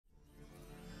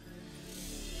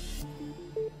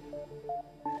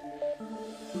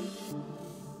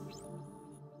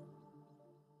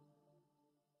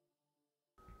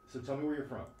So tell me where you're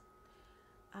from.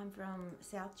 I'm from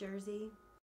South Jersey.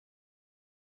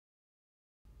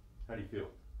 How do you feel?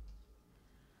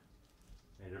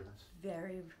 Any difference?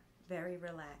 Very, very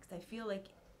relaxed.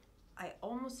 I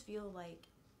almost feel like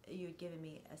you had given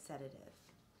me a sedative.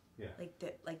 Yeah.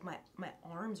 Like my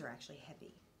arms are actually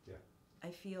heavy. Yeah. I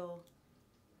feel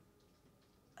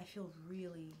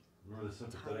really Remember the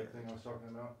sympathetic thing I was talking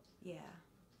about? Yeah.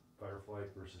 Fight or flight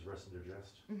versus rest and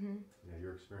digest? Mm-hmm. Yeah,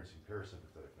 you're experiencing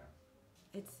parasympathetic now.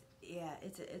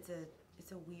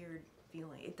 It's a weird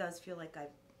feeling. It does feel like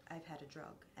I've had a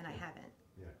drug and I haven't.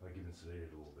 Yeah, like you've been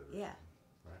sedated a little bit or Yeah.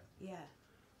 something, right? Yeah.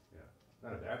 Yeah.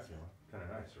 Not a bad feeling. Kind of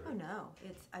nice, right? Oh no,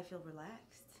 I feel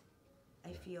relaxed.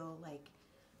 I feel like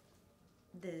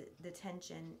the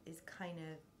tension is kind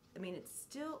of, I mean, it's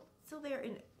still there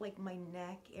in like my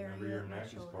neck area. Remember your neck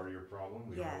is shoulder. part of your problem.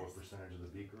 We don't know what percentage of the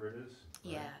beaker it is.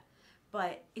 Right? Yeah,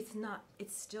 but it's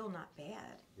still not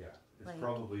bad. Yeah, it's like,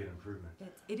 probably an improvement.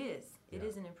 It is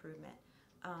an improvement.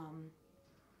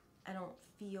 I don't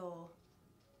feel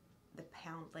the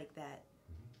pound like that.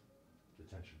 The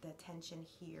tension. The tension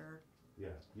here. Yeah,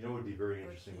 you know what would be very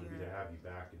interesting would be to here. have you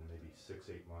back in maybe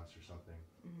 6-8 months or something.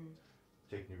 Mm-hmm.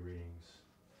 Take new readings,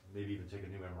 maybe even take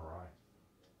a new MRI,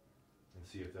 and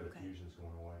see if that effusion is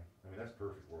going away. I mean, that's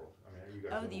perfect world. I mean, you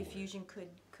guys. Oh, the effusion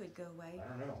could go away. I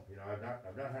don't know. You know, I've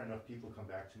not had enough people come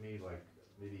back to me, like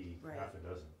maybe half a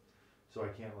dozen, so I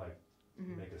can't like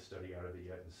make a study out of it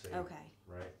yet and say. Okay.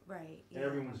 Right. Right. And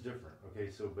everyone's different. Okay,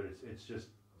 so but it's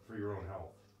just for your own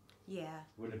health. Yeah.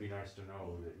 Wouldn't it be nice to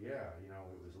know that, yeah, you know,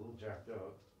 it was a little jacked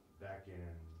up back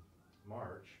in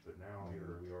March, but now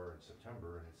here we are in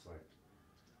September, and it's like,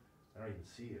 I don't even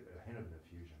see a hint of an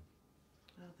effusion.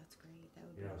 Oh, that's great. That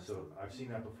would be awesome. So I've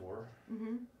seen that before.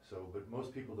 Mm-hmm. So, but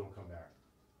most people don't come back.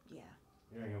 Yeah.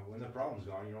 You know, when the problem's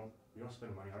gone, you don't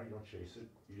spend money on it, you don't chase it,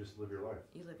 you just live your life.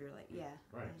 You live your life, yeah.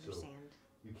 Right. I understand.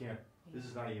 So you can't, this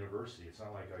is not a university, it's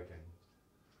not like I can,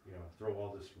 you know, throw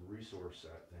all this resource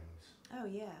at things. Oh,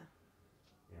 yeah.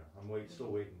 You know, I'm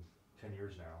still waiting 10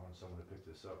 years now on someone to pick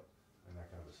this up in that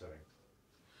kind of a setting.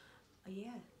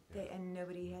 Yeah. And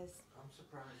nobody has. I'm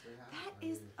surprised they haven't. That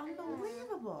is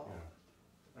unbelievable.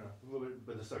 Yeah.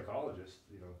 But the psychologists,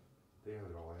 you know, they have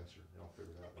it all answered. They don't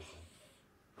figure it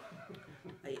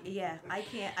out. Yeah,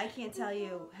 I can't tell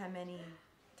you how many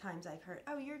times I've heard,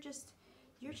 oh, you're just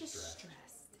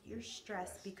stressed. You're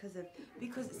stressed because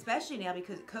especially now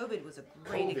because COVID was a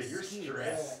great excuse. You're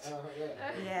stressed.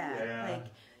 Yeah.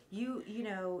 Like you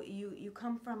know, you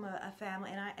come from a family,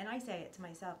 and I say it to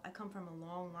myself, I come from a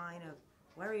long line of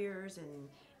warriors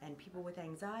and people with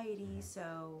anxiety,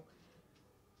 so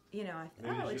you know,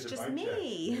 it's just me.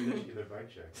 Maybe they should get their bike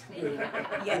checked.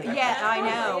 Yeah, I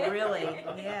know, really.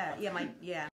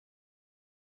 Yeah.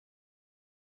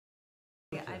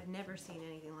 I've never seen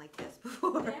anything like this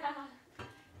before. Yeah.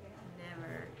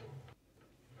 Never.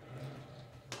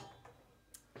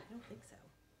 I don't think so.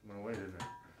 Went away, didn't it?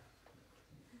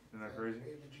 Isn't that crazy?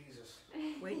 Baby Jesus.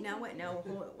 Wait, no,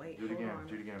 hold it, wait. Do it again. Hold on.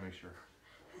 Do it again. Make sure.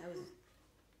 That was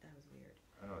weird.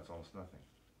 I know it's almost nothing.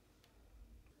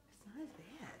 It's not as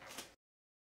bad.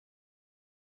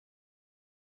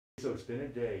 So it's been a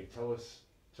day. Tell us,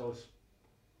 how's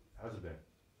it been?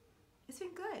 It's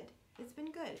been good.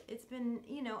 It's been,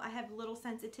 you know, I have a little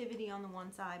sensitivity on the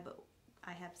one side, but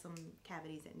I have some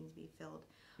cavities that need to be filled.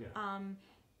 Yeah.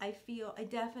 I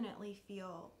definitely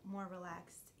feel more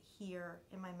relaxed here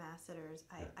in my masseters.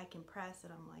 I can press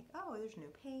and I'm like, oh, there's no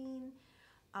pain.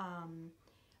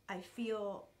 I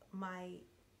feel my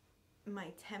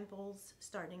temples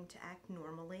starting to act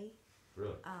normally.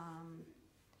 Really?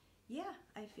 Yeah,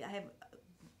 I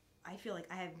feel like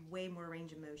I have way more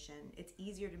range of motion. It's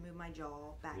easier to move my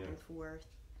jaw back and forth.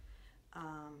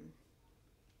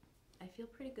 I feel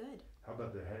pretty good. How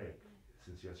about the headache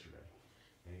since yesterday?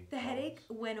 The headache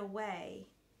went away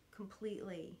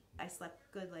completely. I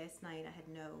slept good last night. I had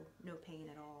no pain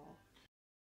at all.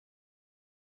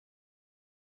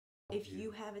 If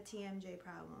you have a TMJ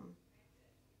problem,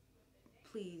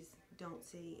 please don't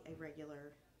see a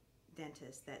regular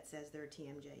dentist that says they're a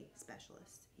TMJ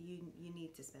specialist. You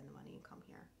need to spend the money and come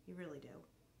here. You really do.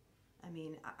 I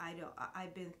mean,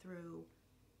 I've been through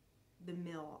the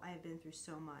mill. I have been through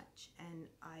so much, and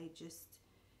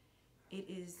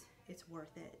it's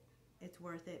worth it. It's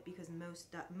worth it because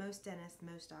most dentists,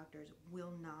 most doctors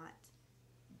will not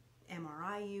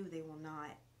MRI you. They will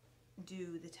not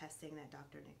do the testing that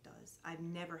Dr. Nick does. I've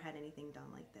never had anything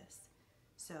done like this.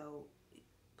 So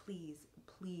please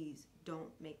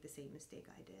don't make the same mistake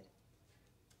I did.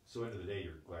 So end of the day,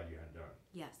 you're glad you had it done?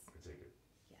 Yes. I take it?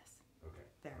 Yes. Okay.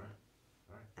 Very. All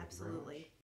right. Thank Absolutely.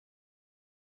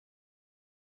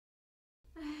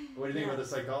 you very much. What do you think about the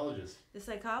psychologist? The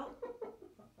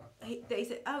they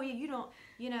said, oh, yeah, you don't,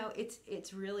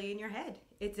 it's really in your head.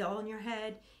 It's all in your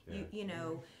head. Yeah.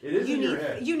 It is you in need, your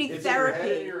head. You need it's therapy. In your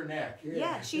head and your neck.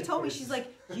 Yeah, she told me, she's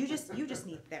like, you just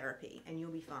need therapy and you'll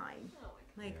be fine.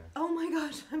 Like, oh my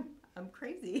gosh, I'm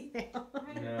crazy now.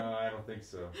 No, I don't think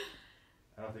so.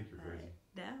 I don't think you're crazy.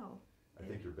 No. I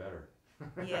think you're better.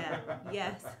 Yeah,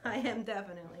 yes, I am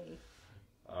definitely.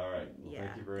 All right. Well, Yeah,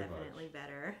 thank you very much. definitely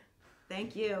better.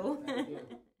 Thank you. Thank you.